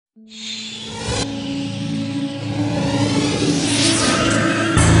A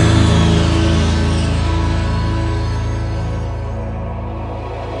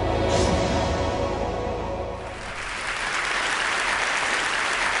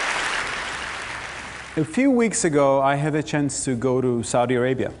few weeks ago, I had a chance to go to Saudi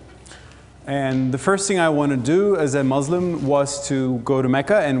Arabia. And the first thing I wanted to do as a Muslim was to go to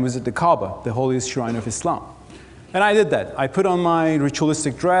Mecca and visit the Kaaba, the holiest shrine of Islam. And I did that. I put on my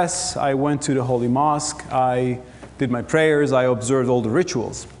ritualistic dress, I went to the holy mosque, I did my prayers, I observed all the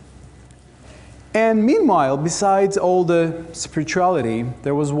rituals. And meanwhile, besides all the spirituality,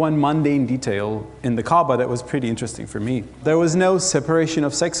 there was one mundane detail in the Kaaba that was pretty interesting for me. There was no separation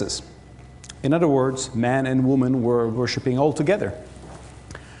of sexes. In other words, man and woman were worshipping all together.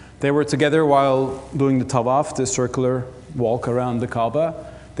 They were together while doing the tawaf, the circular walk around the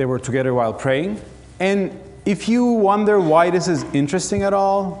Kaaba. They were together while praying. And if you wonder why this is interesting at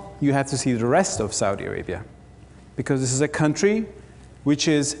all, you have to see the rest of Saudi Arabia. Because this is a country which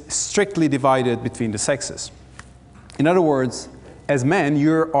is strictly divided between the sexes. In other words, as men,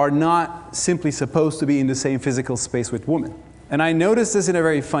 you are not simply supposed to be in the same physical space with women. And I noticed this in a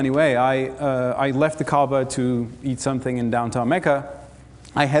very funny way. I left the Kaaba to eat something in downtown Mecca.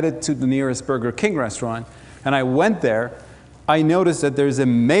 I headed to the nearest Burger King restaurant, and I went there. I noticed that there's a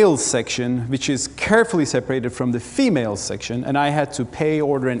male section which is carefully separated from the female section, and I had to pay,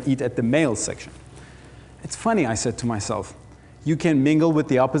 order, and eat at the male section. It's funny, I said to myself, you can mingle with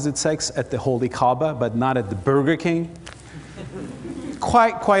the opposite sex at the holy Kaaba, but not at the Burger King?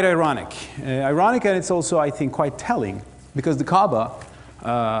 Quite ironic. Ironic, and it's also, I think, quite telling. Because the Kaaba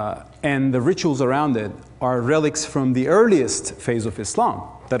and the rituals around it are relics from the earliest phase of Islam,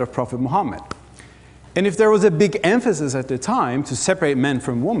 that of Prophet Muhammad. And if there was a big emphasis at the time to separate men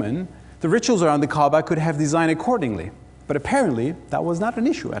from women, the rituals around the Kaaba could have designed accordingly. But apparently, that was not an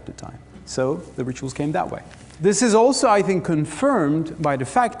issue at the time. So the rituals came that way. This is also, I think, confirmed by the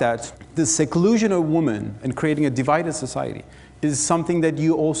fact that the seclusion of women and creating a divided society is something that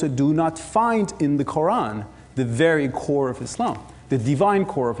you also do not find in the Quran, the very core of Islam, the divine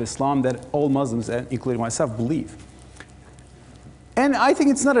core of Islam that all Muslims, including myself, believe. And I think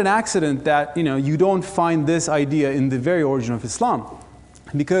it's not an accident that you don't find this idea in the very origin of Islam,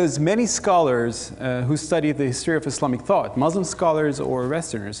 because many scholars who study the history of Islamic thought, Muslim scholars or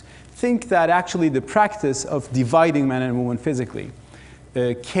Westerners, think that actually the practice of dividing man and woman physically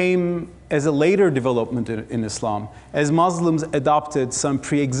came as a later development in Islam, as Muslims adopted some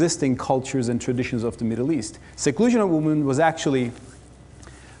pre-existing cultures and traditions of the Middle East. Seclusion of women was actually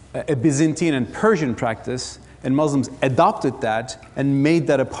a Byzantine and Persian practice, and Muslims adopted that and made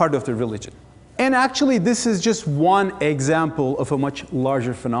that a part of their religion. And actually, this is just one example of a much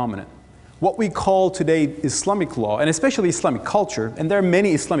larger phenomenon. What we call today Islamic law, and especially Islamic culture, and there are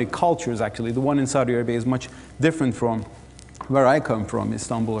many Islamic cultures actually, the one in Saudi Arabia is much different from where I come from,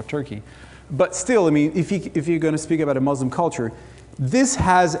 Istanbul or Turkey. But still, I mean, if you're going to speak about a Muslim culture, this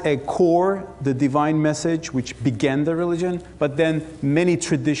has a core, the divine message, which began the religion, but then many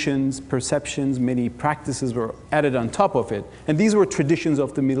traditions, perceptions, many practices were added on top of it. And these were traditions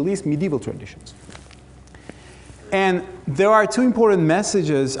of the Middle East, medieval traditions. And there are two important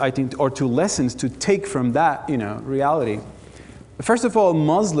messages, I think, or two lessons to take from that, reality. First of all,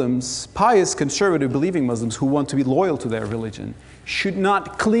 Muslims, pious, conservative, believing Muslims who want to be loyal to their religion should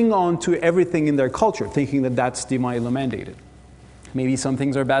not cling on to everything in their culture, thinking that that's divinely mandated. Maybe some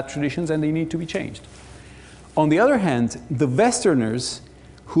things are bad traditions and they need to be changed. On the other hand, the Westerners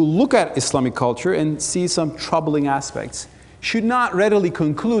who look at Islamic culture and see some troubling aspects should not readily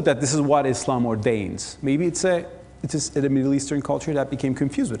conclude that this is what Islam ordains. Maybe it's a Middle Eastern culture that became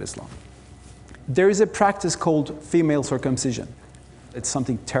confused with Islam. There is a practice called female circumcision. It's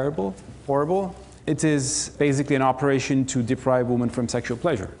something terrible, horrible. It is basically an operation to deprive women from sexual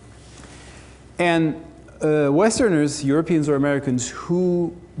pleasure. And Westerners, Europeans or Americans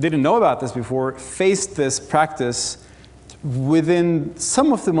who didn't know about this before, faced this practice within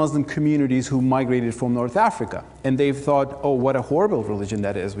some of the Muslim communities who migrated from North Africa. And they've thought, oh, what a horrible religion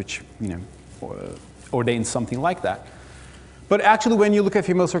that is, which ordains something like that. But actually, when you look at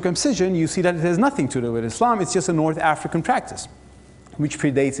female circumcision, you see that it has nothing to do with Islam. It's just a North African practice, which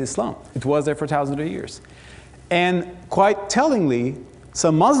predates Islam. It was there for thousands of years. And quite tellingly,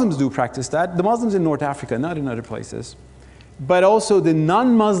 some Muslims do practice that. The Muslims in North Africa, not in other places. But also the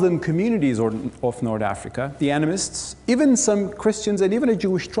non-Muslim communities of North Africa, the animists, even some Christians and even a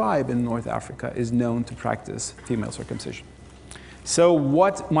Jewish tribe in North Africa is known to practice female circumcision. So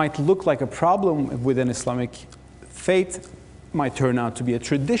what might look like a problem within Islamic faith might turn out to be a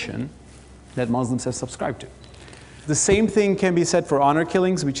tradition that Muslims have subscribed to. The same thing can be said for honor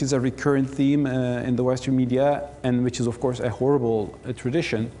killings, which is a recurrent theme in the Western media, and which is, of course, a horrible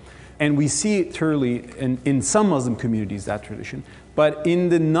tradition. And we see it thoroughly in some Muslim communities, that tradition. But in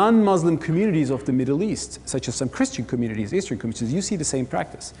the non-Muslim communities of the Middle East, such as some Christian communities, Eastern communities, you see the same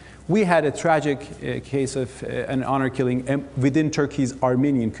practice. We had a tragic case of an honor killing within Turkey's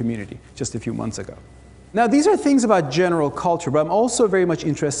Armenian community just a few months ago. Now, these are things about general culture, but I'm also very much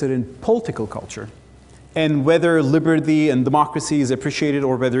interested in political culture and whether liberty and democracy is appreciated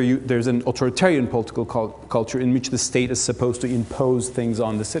or whether there's an authoritarian political culture in which the state is supposed to impose things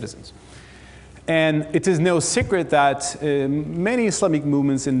on the citizens. And it is no secret that many Islamic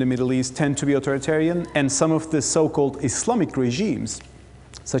movements in the Middle East tend to be authoritarian, and some of the so-called Islamic regimes,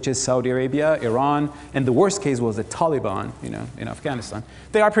 such as Saudi Arabia, Iran, and the worst case was the Taliban, in Afghanistan,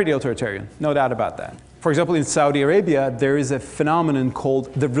 they are pretty authoritarian, no doubt about that. For example, in Saudi Arabia, there is a phenomenon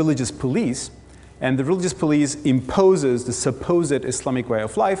called the religious police, and the religious police imposes the supposed Islamic way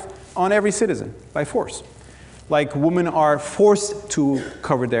of life on every citizen by force. Like women are forced to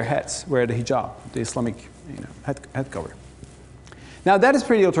cover their heads, wear the hijab, the Islamic head cover. Now that is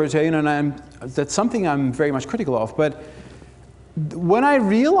pretty authoritarian, and that's something I'm very much critical of. But when I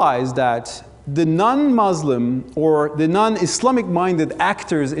realized that the non-Muslim or the non-Islamic minded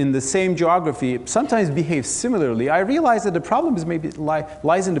actors in the same geography sometimes behave similarly, I realized that the problem is maybe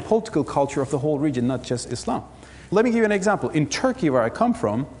lies in the political culture of the whole region, not just Islam. Let me give you an example. In Turkey, where I come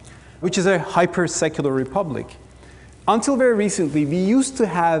from, which is a hyper-secular republic, until very recently, we used to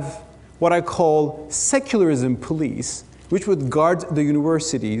have what I call secularism police, which would guard the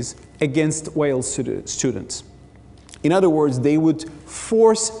universities against Wales students. In other words, they would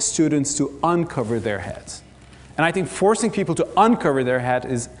force students to uncover their heads. And I think forcing people to uncover their head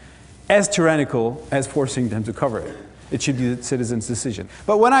is as tyrannical as forcing them to cover it. It should be the citizen's decision.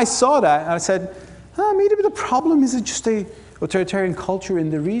 But when I saw that, I said, maybe the problem is just a authoritarian culture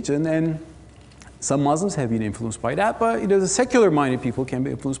in the region, and some Muslims have been influenced by that, but the secular-minded people can be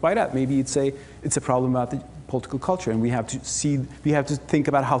influenced by that. Maybe it's a problem about the political culture, and we have to think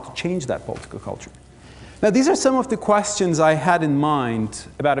about how to change that political culture. Now, these are some of the questions I had in mind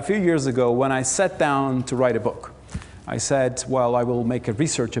about a few years ago when I sat down to write a book. I said, well, I will make a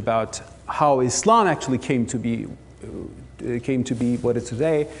research about how Islam actually came to be what it is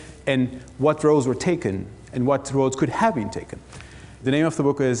today, and what roads were taken, and what roads could have been taken. The name of the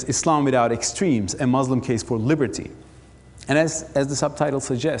book is Islam Without Extremes, A Muslim Case for Liberty. And as the subtitle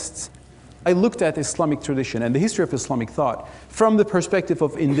suggests, I looked at Islamic tradition and the history of Islamic thought from the perspective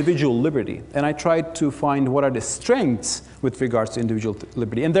of individual liberty, and I tried to find what are the strengths with regards to individual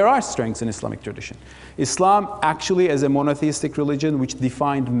liberty. And there are strengths in Islamic tradition. Islam actually, as a monotheistic religion which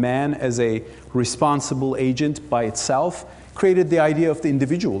defined man as a responsible agent by itself, created the idea of the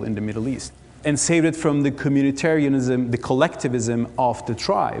individual in the Middle East and saved it from the communitarianism, the collectivism of the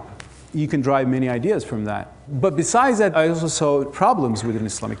tribe. You can derive many ideas from that. But besides that, I also saw problems within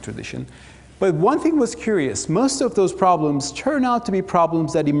Islamic tradition. But one thing was curious. Most of those problems turn out to be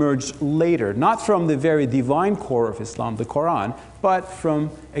problems that emerged later, not from the very divine core of Islam, the Quran, but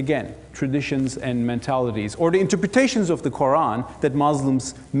from, again, traditions and mentalities, or the interpretations of the Quran that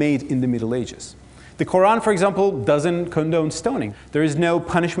Muslims made in the Middle Ages. The Quran, for example, doesn't condone stoning. There is no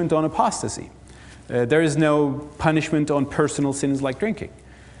punishment on apostasy. There is no punishment on personal sins like drinking.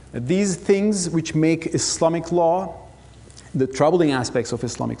 These things which make Islamic law, the troubling aspects of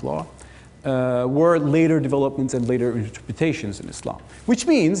Islamic law, were later developments and later interpretations in Islam. Which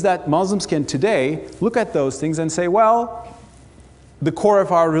means that Muslims can today look at those things and say, well, the core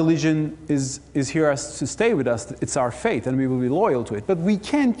of our religion is here to stay with us. It's our faith, and we will be loyal to it. But we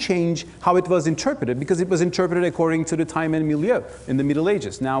can't change how it was interpreted, because it was interpreted according to the time and milieu in the Middle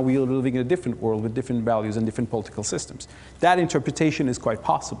Ages. Now we are living in a different world with different values and different political systems. That interpretation is quite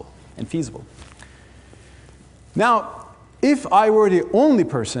possible and feasible. Now, if I were the only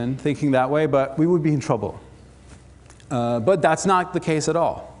person thinking that way, but we would be in trouble. But that's not the case at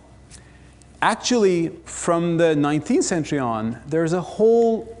all. Actually, from the 19th century on, there's a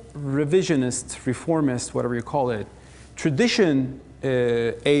whole revisionist, reformist, whatever you call it, tradition,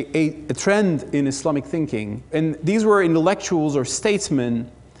 a trend in Islamic thinking. And these were intellectuals or statesmen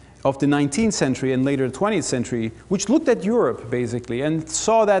of the 19th century and later the 20th century, which looked at Europe, basically, and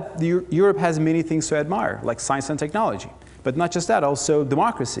saw that Europe has many things to admire, like science and technology. But not just that, also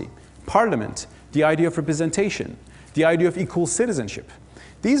democracy, parliament, the idea of representation, the idea of equal citizenship.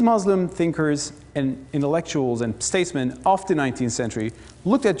 These Muslim thinkers and intellectuals and statesmen of the 19th century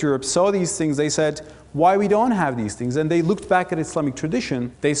looked at Europe, saw these things, they said, why we don't have these things? And they looked back at Islamic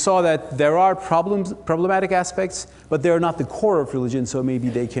tradition. They saw that there are problematic aspects, but they're not the core of religion, so maybe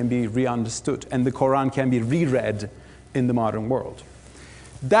they can be re-understood, and the Quran can be reread in the modern world.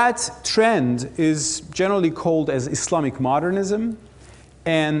 That trend is generally called as Islamic modernism,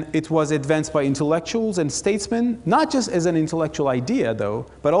 and it was advanced by intellectuals and statesmen, not just as an intellectual idea, though,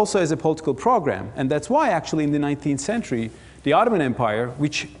 but also as a political program. And that's why, actually, in the 19th century, the Ottoman Empire,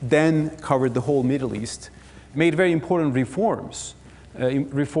 which then covered the whole Middle East, made very important reforms.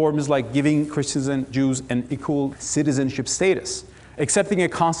 Reforms like giving Christians and Jews an equal citizenship status, accepting a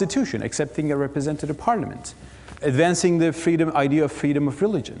constitution, accepting a representative parliament, advancing the idea of freedom of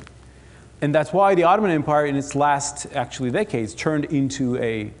religion. And that's why the Ottoman Empire, in its last, actually, decades, turned into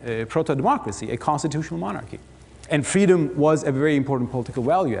a proto-democracy, a constitutional monarchy. And freedom was a very important political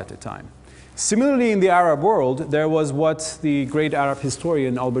value at the time. Similarly, in the Arab world, there was what the great Arab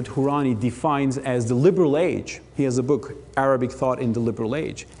historian Albert Hourani defines as the liberal age. He has a book, Arabic Thought in the Liberal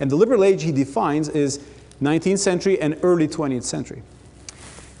Age. And the liberal age he defines is 19th century and early 20th century.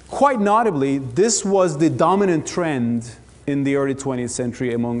 Quite notably, this was the dominant trend in the early 20th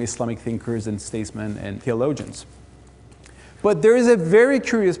century among Islamic thinkers and statesmen and theologians. But there is a very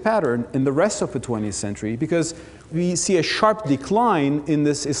curious pattern in the rest of the 20th century, because we see a sharp decline in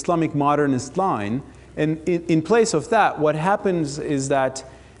this Islamic modernist line, and in place of that, what happens is that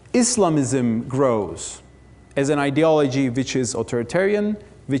Islamism grows as an ideology which is authoritarian,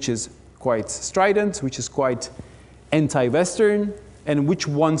 which is quite strident, which is quite anti-Western, and which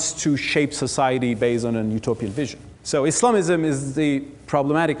wants to shape society based on an utopian vision. So Islamism is the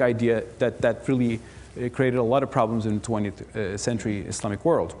problematic idea that really created a lot of problems in the 20th century Islamic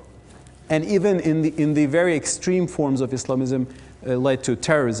world. And even in the very extreme forms of Islamism led to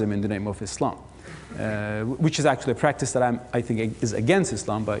terrorism in the name of Islam, which is actually a practice that I think is against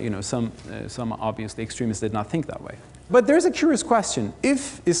Islam, but some obviously extremists did not think that way. But there's a curious question.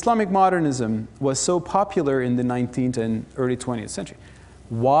 If Islamic modernism was so popular in the 19th and early 20th century,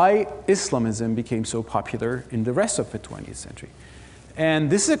 why Islamism became so popular in the rest of the 20th century? And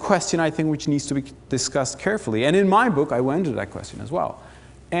this is a question, I think, which needs to be discussed carefully. And in my book, I went into that question as well.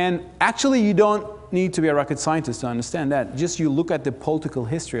 And actually, you don't need to be a rocket scientist to understand that. Just you look at the political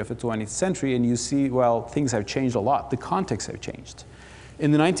history of the 20th century and you see, well, things have changed a lot. The contexts have changed.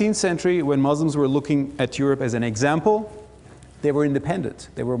 In the 19th century, when Muslims were looking at Europe as an example, they were independent.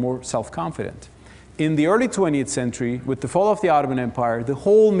 They were more self-confident. In the early 20th century, with the fall of the Ottoman Empire, the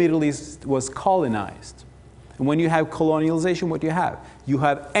whole Middle East was colonized. And when you have colonialization, what do you have? You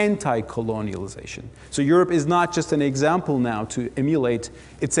have anti-colonialization. So Europe is not just an example now to emulate,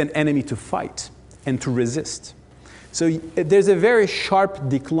 it's an enemy to fight and to resist. So there's a very sharp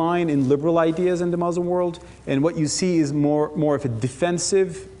decline in liberal ideas in the Muslim world, and what you see is more of a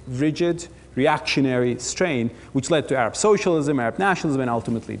defensive, rigid, reactionary strain, which led to Arab socialism, Arab nationalism, and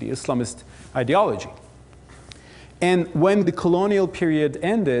ultimately the Islamist ideology. And when the colonial period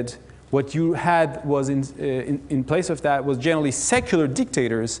ended, what you had was in place of that was generally secular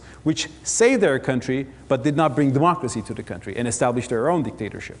dictators which saved their country but did not bring democracy to the country and established their own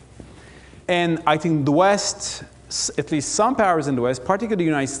dictatorship. And I think the West, at least some powers in the West, particularly the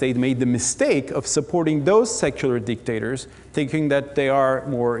United States, made the mistake of supporting those secular dictators, thinking that they are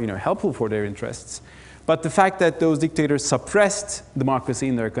more helpful for their interests. But the fact that those dictators suppressed democracy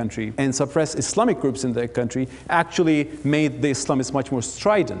in their country and suppressed Islamic groups in their country actually made the Islamists much more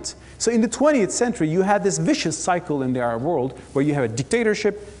strident. So in the 20th century, you had this vicious cycle in the Arab world where you have a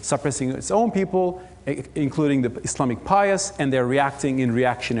dictatorship suppressing its own people, including the Islamic pious, and they're reacting in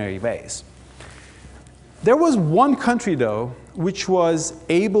reactionary ways. There was one country, though, which was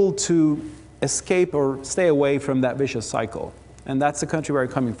able to escape or stay away from that vicious cycle. And that's the country where I'm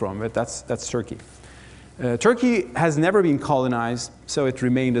coming from, but that's Turkey. Turkey has never been colonized, so it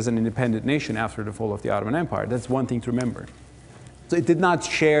remained as an independent nation after the fall of the Ottoman Empire. That's one thing to remember. So it did not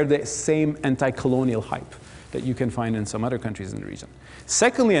share the same anti-colonial hype that you can find in some other countries in the region.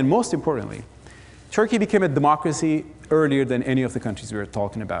 Secondly, and most importantly, Turkey became a democracy earlier than any of the countries we were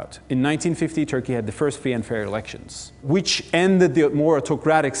talking about. In 1950, Turkey had the first free and fair elections, which ended the more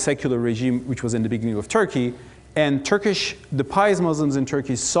autocratic secular regime which was in the beginning of Turkey. And the pious Muslims in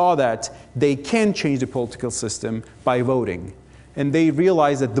Turkey saw that they can change the political system by voting. And they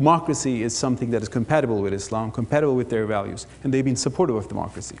realized that democracy is something that is compatible with Islam, compatible with their values, and they've been supportive of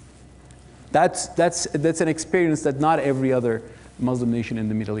democracy. That's an experience that not every other Muslim nation in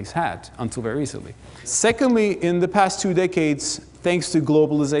the Middle East had until very recently. Secondly, in the past 2 decades, thanks to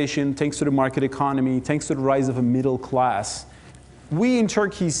globalization, thanks to the market economy, thanks to the rise of a middle class, we in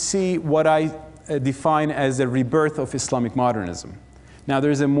Turkey see what I define as a rebirth of Islamic modernism. Now,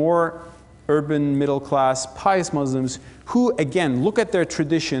 there's a more urban, middle-class, pious Muslims who, again, look at their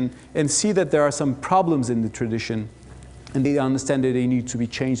tradition and see that there are some problems in the tradition and they understand that they need to be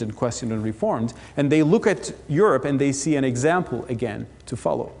changed and questioned and reformed. And they look at Europe and they see an example again to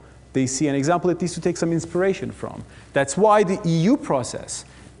follow. They see an example at least to take some inspiration from. That's why the EU process,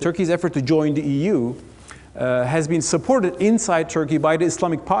 Turkey's effort to join the EU, has been supported inside Turkey by the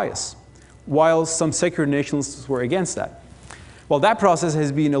Islamic pious, while some secular nationalists were against that. Well, that process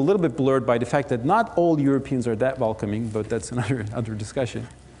has been a little bit blurred by the fact that not all Europeans are that welcoming, but that's another discussion.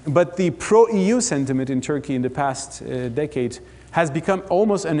 But the pro-EU sentiment in Turkey in the past decade has become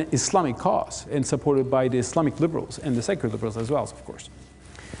almost an Islamic cause, and supported by the Islamic liberals and the secular liberals as well, of course.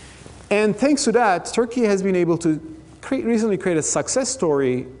 And thanks to that, Turkey has been able to recently create a success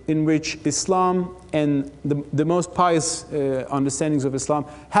story in which Islam and the most pious understandings of Islam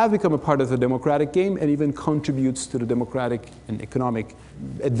have become a part of the democratic game and even contributes to the democratic and economic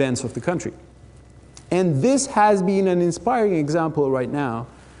advance of the country. And this has been an inspiring example right now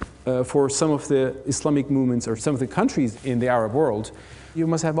for some of the Islamic movements or some of the countries in the Arab world. You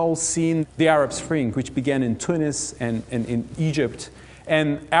must have all seen the Arab Spring, which began in Tunis and in Egypt.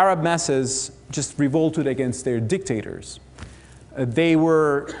 And Arab masses just revolted against their dictators. They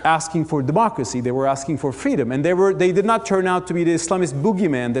were asking for democracy, they were asking for freedom, and they did not turn out to be the Islamist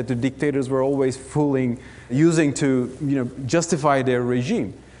boogeyman that the dictators were always using to justify their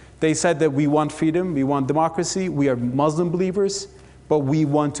regime. They said that we want freedom, we want democracy, we are Muslim believers, but we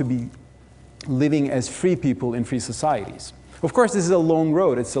want to be living as free people in free societies. Of course, this is a long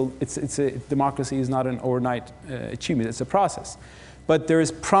road. Democracy is not an overnight achievement, it's a process. But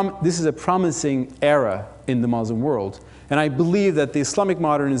this is a promising era in the Muslim world. And I believe that the Islamic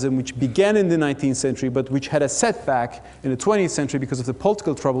modernism, which began in the 19th century, but which had a setback in the 20th century because of the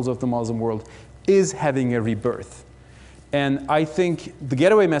political troubles of the Muslim world, is having a rebirth. And I think the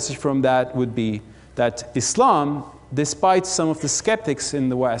getaway message from that would be that Islam, despite some of the skeptics in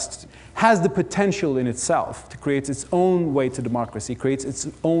the West, has the potential in itself to create its own way to democracy, creates its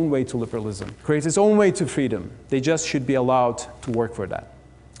own way to liberalism, creates its own way to freedom. They just should be allowed to work for that.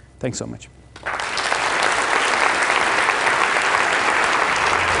 Thanks so much.